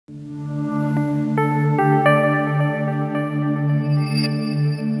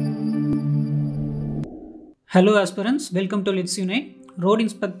Hello aspirants, welcome to Let's Unite. Road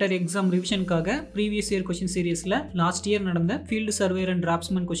Inspector exam revision காக previous year question seriesல last year நடந்த field surveyor and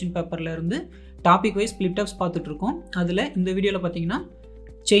draftsman question paperல இருந்து topic wise split ups பார்த்துட்டு இருக்கோம். அதுல இந்த வீடியோல பாத்தீங்கன்னா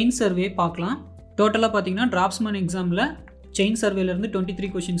chain survey பார்க்கலாம். டோட்டலா பாத்தீங்கன்னா draftsman examல chain surveyல இருந்து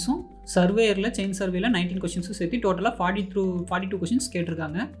 23 questions-உம் surveyorல chain surveyல 19 questions-உம் சேர்த்து டோட்டலா 42 questions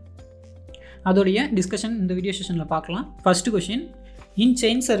கேட்டிருக்காங்க. அதோடைய discussion இந்த வீடியோ செஷன்ல பார்க்கலாம். First question, in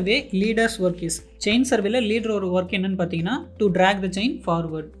chain survey leader's work is chain survey la leader or work என்னன்னு பாத்தீங்கன்னா to drag the chain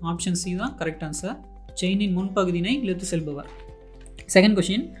forward. Option C தான் correct answer. chain in முன் பகுதியை இழுத்து செல்பவர். Second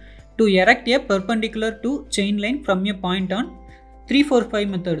question, to erect a perpendicular to chain line from a point on 3-4-5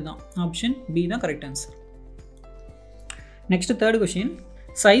 method தான். Option B தான் correct answer. Next third question,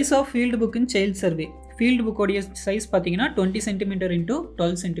 size of field book in chain survey. field book உடைய size பாத்தீங்கன்னா 20 cm into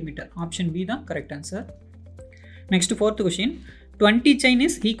 12 cm. Option B தான் correct answer. Next fourth question, 20 chain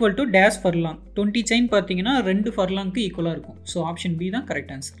is equal to dash furlong. 20 chain பார்த்தீங்கன்னா 2 furlong க்கு ஈக்குவலா இருக்கும். So option B தான் correct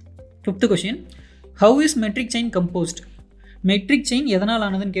answer. Fifth question, how is metric chain composed? metric chain எதனால்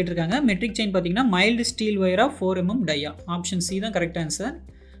ஆனதுன்னு கேட்டிருக்காங்க. metric chain பார்த்தீங்கன்னா mild steel wire of 4 mm dia. Option C தான் correct answer.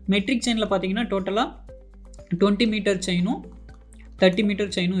 metric chainல பார்த்தீங்கன்னா டோட்டலா 20 meter chainனும் 30 meter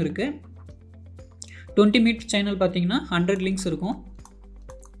chainனும் இருக்கு. 20 meter chainல பார்த்தீங்கன்னா 100 links இருக்கும்.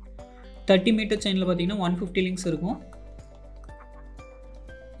 30 meter chainல பார்த்தீங்கன்னா 150 links இருக்கும்.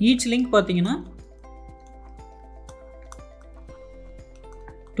 each link பாத்தீங்கன்னா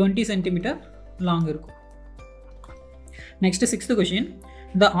 20 cm long இருக்கும். Next sixth question,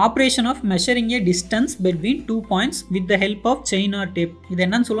 the operation of measuring a distance between two points with the help of chain or tape. இது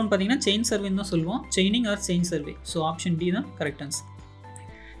என்னன்னு சொல்லுவோம் பாத்தீங்கன்னா chain survey தான் சொல்லுவோம். chaining or chain survey. So option D தான் correct answer.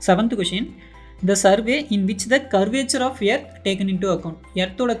 Seventh question, the survey in which the curvature of earth taken into account.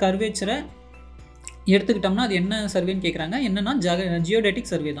 earth-ஓட curvature எடுத்துக்கிட்டோம்னா அது என்ன சர்வேன்னு கேட்குறாங்க. என்னன்னா ஜியோடெட்டிக்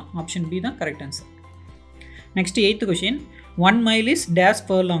சர்வே தான். ஆப்ஷன் பி தான் correct answer. Next 8th question, 1 mile is dash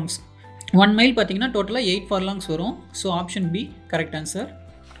furlongs. 1 mile பார்த்தீங்கன்னா டோட்டலாக 8 furlongs வரும். So option B correct answer.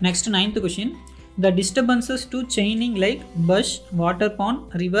 Next 9th question, the disturbances to chaining like bush, water bond,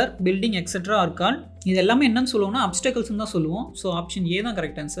 river, building etcetera R கால். இது எல்லாமே என்னன்னு சொல்லுவோம்னா அப்டக்கல்ஸ் தான் சொல்லுவோம். So option A தான்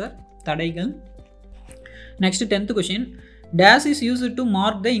கரெக்ட் ஆன்சர், தடைகள். Next 10th question, dash is used to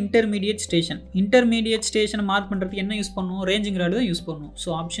mark the intermediate station. intermediate station mark பண்றதுக்கு என்ன யூஸ் பண்ணுவோம்? ranging rod தான் யூஸ் பண்ணுவோம். so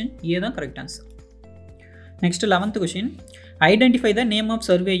option A தான் correct answer. next 11th question, identify the name of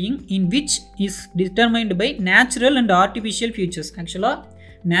surveying in which is determined by natural and artificial features. actually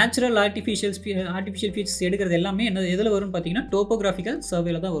natural artificial features எடுக்கிறது எல்லாமே என்ன எதுல வரும்னு பாத்தீங்கன்னா topographical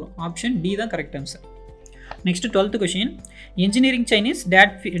surveyல தான் வரும். option D தான் correct answer. next 12th question, engineering chain is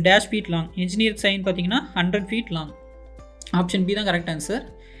dash feet long. engineering chain பாத்தீங்கன்னா 100 feet long. ஆப்ஷன் பி தான் கரெக்ட் ஆன்சர்.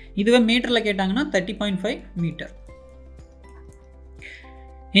 இதுவே மீட்டரில் கேட்டாங்கன்னா 30.5 மீட்டர்.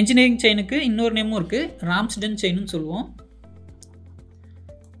 இன்ஜினியரிங் செயினுக்கு இன்னொரு நேமும் இருக்குது, ராம்ஸ்டன் செயின்னு சொல்லுவோம்.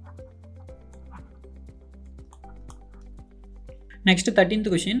 Next 13th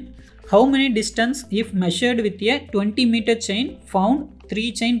question, how many distance if measured with A 20 meter chain found 3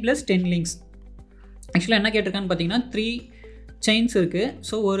 chain plus 10 links. ஆக்சுவலாக என்ன கேட்டிருக்கான்னு பார்த்தீங்கன்னா 3 chains இருக்குது.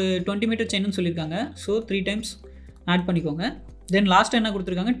 ஸோ ஒரு 20 meter செயின்னு சொல்லியிருக்காங்க. ஸோ 3 times ஆட் பண்ணிக்கோங்க. தென் லாஸ்ட் என்ன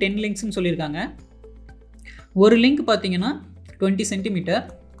கொடுத்துருக்காங்க? 10 linksன்னு சொல்லியிருக்காங்க. ஒரு லிங்க் பார்த்தீங்கன்னா 20 cm.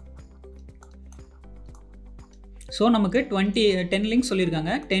 ஸோ நமக்கு 10 links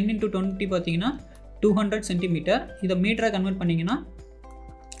சொல்லியிருக்காங்க. 10 into 20 பார்த்தீங்கன்னா 200 cm. இதை மீட்டராக கன்வெர்ட் பண்ணிங்கன்னா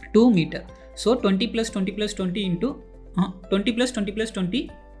 2 meter. So 20 plus 20 plus 20 into 20 plus 20 plus 20.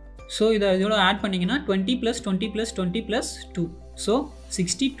 So இதை இதோட ஆட் பண்ணிங்கன்னா 20 plus 20 plus 20 plus 2. So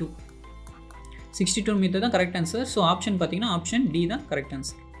 62 metre தான் கரெக்ட் ஆன்சர். ஸோ ஆப்ஷன் பார்த்தீங்கன்னா ஆப்ஷன் டி தான் correct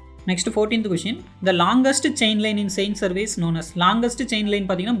answer. Next 14th question, the longest chain line in chain survey is known as. Longest chain line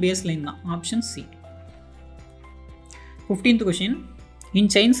பார்த்தீங்கன்னா base line தான். Option C. 15th question, in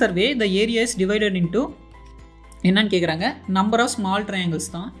chain survey the area is divided into என்னன்னு கேட்குறாங்க. Number of small triangles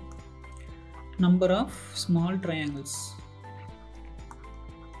தான். Number of small triangles.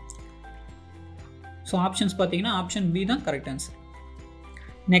 So options பார்த்தீங்கன்னா option B தான் correct answer.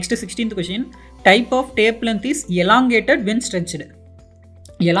 Next 16th question, type of tape length is elongated when stretched.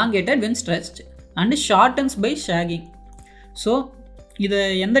 elongated when stretched and shortens by sagging. So இது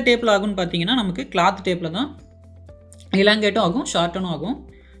எந்த டேப்பில் ஆகும்னு பார்த்தீங்கன்னா நமக்கு cloth டேப்பில் தான் எலாங்கேட்டும் ஆகும், ஷார்ட்டனும் ஆகும்.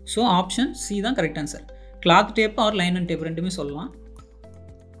 ஸோ ஆப்ஷன் சி தான் correct answer. Cloth tape R line and tape ரெண்டுமே சொல்லலாம்.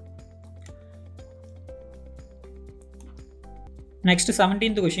 Next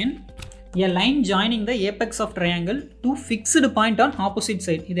 17th question, a line joining the apex of triangle to fixed point on opposite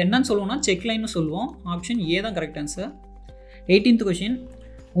side. இது என்னன்னு சொல்லுவோம்னா செக் லைன்னு சொல்லுவோம். ஆப்ஷன் ஏ தான் correct answer. 18th question,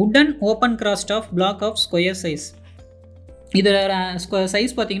 wooden open cross of block of square size. இதோட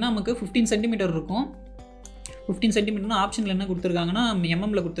size பார்த்தீங்கன்னா நமக்கு 15 cm இருக்கும். 15 சென்டிமீட்டர்னா ஆப்ஷனில் என்ன கொடுத்துருக்காங்கன்னா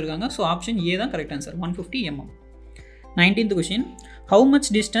எம்எம்மில் கொடுத்துருக்காங்க. ஸோ ஆப்ஷன் ஏ தான் correct answer, 150 mm. 19th question, how much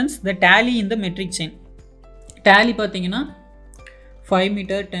distance the tally in the matric chain. Tally பார்த்தீங்கன்னா 5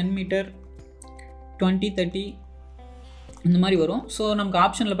 மீட்டர், 10 மீட்டர், 20, 30 இந்த மாதிரி வரும். ஸோ நமக்கு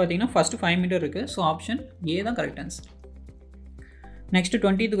ஆப்ஷனில் பார்த்தீங்கன்னா ஃபஸ்ட்டு 5 மீட்டர் இருக்குது. ஸோ ஆப்ஷன் ஏ தான் correct answer. Next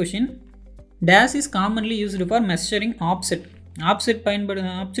 20th question, days is commonly used for measuring offset.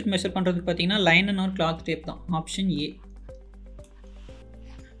 Offset measure பண்ணுறதுக்கு பார்த்தீங்கன்னா line and R cloth tape தான், option A.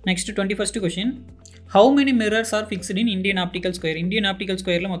 Next 21st question, how many mirrors R fixed in Indian optical square. Indian optical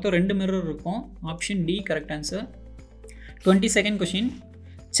ஸ்கொயரில் மொத்தம் 2 mirror இருக்கும், option D correct answer. 22nd question,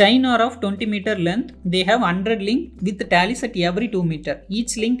 chain are of 20 meter length, they have 100 link with tallies at every 2 meter,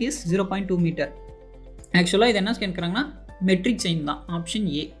 each link is 0.2 meter. ஆக்சுவலாக இது என்ன கேட்குறாங்கன்னா matric chain தான், option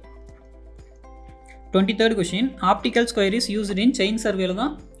A. 23rd question, optical square is used in chain சர்வேல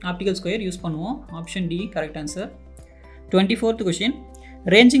தான் optical square use பண்ணுவோம், option D correct answer. 24th question,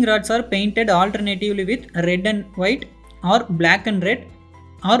 ranging rods R painted alternatively with red and white or black and red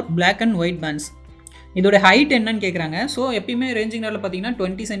or black and white pants. இதோட height என்னன்னு கேட்குறாங்க. So எப்பயுமே ranging ராடில் பார்த்தீங்கன்னா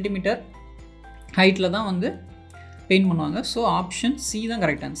 20 centimetre ஹைட்டில் தான் வந்து paint பண்ணுவாங்க. ஸோ ஆப்ஷன் சி தான்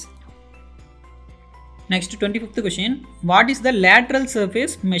correct answer. Next 25th question, what is the lateral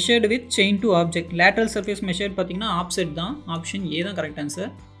surface measured with chain to object. Lateral surface measured பார்த்தீங்கன்னா ஆப்செட் தான், ஆப்ஷன் ஏ தான் correct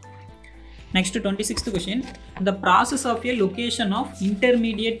answer. Next 26th question, the process of A location of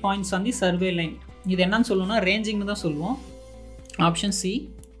intermediate points on the survey line. இது என்னன்னு சொல்லணும்னா ரேஞ்சிங்னு தான் சொல்லுவோம், option C.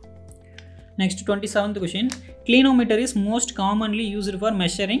 Next 27th question, கிளீனோமீட்டர் is most commonly used for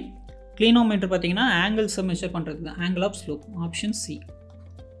measuring. கிளீனோமீட்டர் பார்த்தீங்கன்னா ஆங்கிள்ஸை measure பண்ணுறது தான், angle of slope, option C.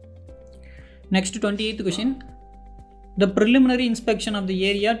 Next 28th question, the preliminary inspection of the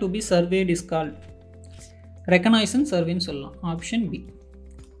area to be சர்வேட் is called. Reconnaissance சர்வேன்னு சொல்லலாம், option B.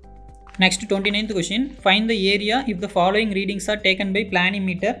 Next 29th question, find the area if the following readings are taken by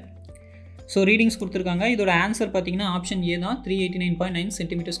பிளானிமீட்டர். So readings கொடுத்துருக்காங்க, இதோட answer பார்த்தீங்கன்னா option A தான், 389.9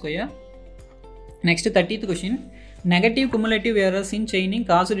 centimetre square. Next 30th question, negative cumulative errors in chaining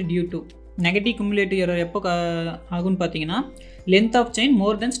caused due to. Negative cumulative error எப்போ ஆகும்னு பார்த்தீங்கன்னா length of chain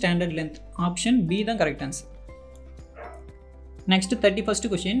more then standard length, option B தான் correct answer. Next 31st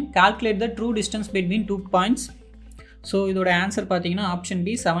question, calculate the true distance between 2 points. So இதோட answer பார்த்தீங்கன்னா option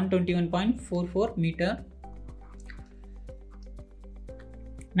B, 721.44 metre.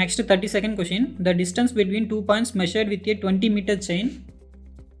 Next 32nd question, the distance between 2 points measured with A 20 metre chain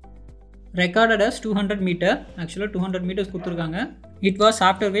recorded as 200 meter. Actually 200 meters கொடுத்துருக்காங்க. It was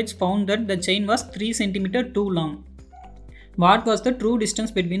afterwards found that the chain was 3 cm too long. What was the true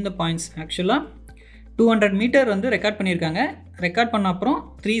distance between the points? Actually 200 meter வந்து record பண்ணியிருக்காங்க. Record பண்ண அப்புறம்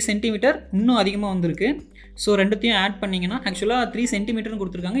 3 cm இன்னும் அதிகமாக வந்திருக்கு. So ரெண்டுத்தையும் add பண்ணிங்கன்னா ஆக்சுவலாக 3 cm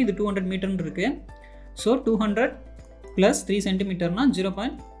கொடுத்துருக்காங்க, இது 200 மீட்டர்னு இருக்குது. So 200 + 3 cm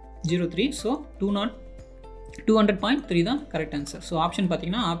 0.03. ஸோ 200.3 தான் கரெக்ட் ஆன்சர். ஸோ ஆப்ஷன்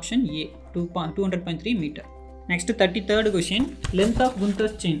பார்த்தீங்கன்னா option A, 200.3 metre. Next 33rd question, length of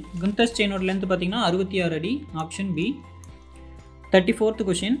குந்தர்ஸ் chain. குந்தர்ஸ் செயினோட length பார்த்தீங்கன்னா 66 அடி, option B. 34th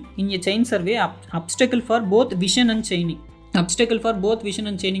question, in A chain survey அப்டக்கிள் for both vision and chaining. அப்டக்கிள் for both vision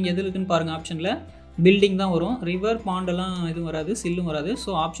and chaining எது இருக்குன்னு பாருங்கள். ஆப்ஷனில் building தான் வரும், river பாண்டெல்லாம் எதுவும் வராது, சில்லும் வராது. ஸோ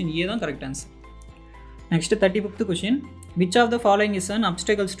ஆப்ஷன் ஏ தான் correct answer. Next 35th question, which of the following is an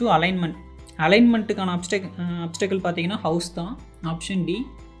அப்டக்கிள்ஸ் to alignment. அலைன்மெண்ட்டுக்கான அப்டக்கிள் பார்த்தீங்கன்னா ஹவுஸ் தான், option D.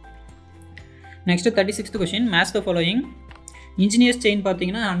 Next 36th question, match the following. Engineers chain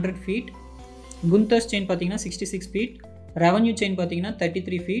பார்த்தீங்கன்னா 100 feet, குந்தர்ஸ் செயின் பார்த்தீங்கன்னா 66 feet, ரெவன்யூ செயின் பார்த்தீங்கன்னா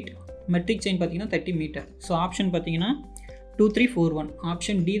 33 feet, matric chain பார்த்தீங்கன்னா 30 meter. So option பார்த்தீங்கன்னா 2341,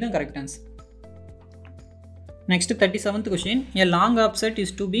 option D தான் correct answer. Next 37th question, a long offset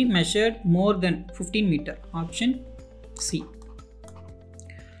is to be measured more than 15 meter, option C.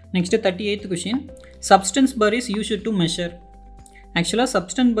 Next 38th question, substance bar is used to measure. ஆக்சுவலாக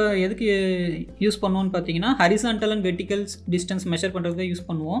substance பார் எதுக்கு use பண்ணுவோன்னு பார்த்தீங்கன்னா horizontal and verticals distance measure பண்ணுறதுக்கு use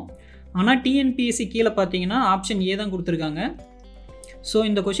பண்ணுவோம். ஆனால் TNPSC கீழே பார்த்தீங்கன்னா option A தான் கொடுத்துருக்காங்க. ஸோ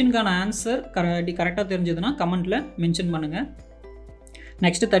இந்த கொஷினுக்கான ஆன்சர் கரெக்டாக தெரிஞ்சதுன்னா கமெண்ட்டில் மென்ஷன் பண்ணுங்கள்.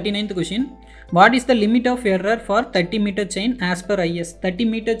 Next 39th question, what is the limit of error for 30 meter chain as per IS. 30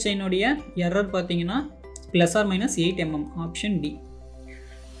 meter செயினுடைய error பார்த்தீங்கன்னா ±8 mm, option D.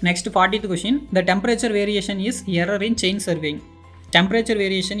 Next 40th question, the temperature variation is error in chain surveying. Temperature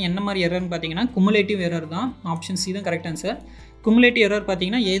variation என்ன மாதிரி எரர்னு பார்த்தீங்கன்னா cumulative error தான், option C தான் correct answer. Cumulative error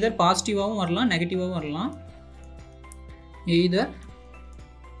பார்த்தீங்கன்னா either பாசிட்டிவாகவும் வரலாம், நெகட்டிவாகவும் வரலாம். Either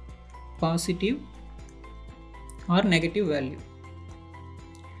positive or negative value.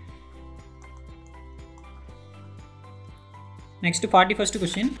 Next 41st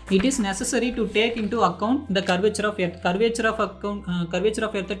question. It is necessary to take into account the curvature of earth. Curvature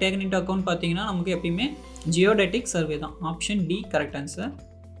of earth taken into account பார்த்தீங்கன்னா நமக்கு எப்பயுமே geodetic survey தான். Option D correct answer.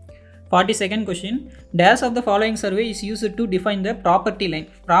 42nd question. Dash of the following survey is used to define the property line.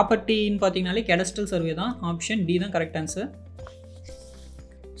 Property in பார்த்தீங்கனாலே cadastral survey தான். Option D தான் correct answer.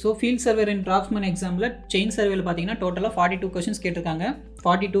 So field surveyor in Draftsman examல chain surveyல பார்த்தீங்கன்னா டோட்டலாக 42 questions கேட்டிருக்காங்க.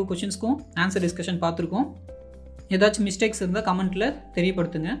 42 questionsக்கும் answer discussion பார்த்துருக்கோம். ஏதாச்சும் mistakes இருந்தால் கமெண்ட்டில்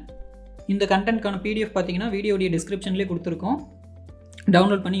தெரியப்படுத்துங்க. இந்த கண்டென்ட்கான பிடிஎஃப் பார்த்தீங்கன்னா வீடியோடைய டிஸ்கிரிப்ஷன்லேயே கொடுத்துருக்கோம்.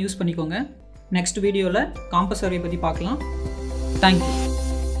 டவுன்லோட் பண்ணி யூஸ் பண்ணிக்கோங்க. நெக்ஸ்ட் வீடியோவில் காம்பஸ் சர்வே பற்றி பார்க்கலாம். தேங்க்யூ.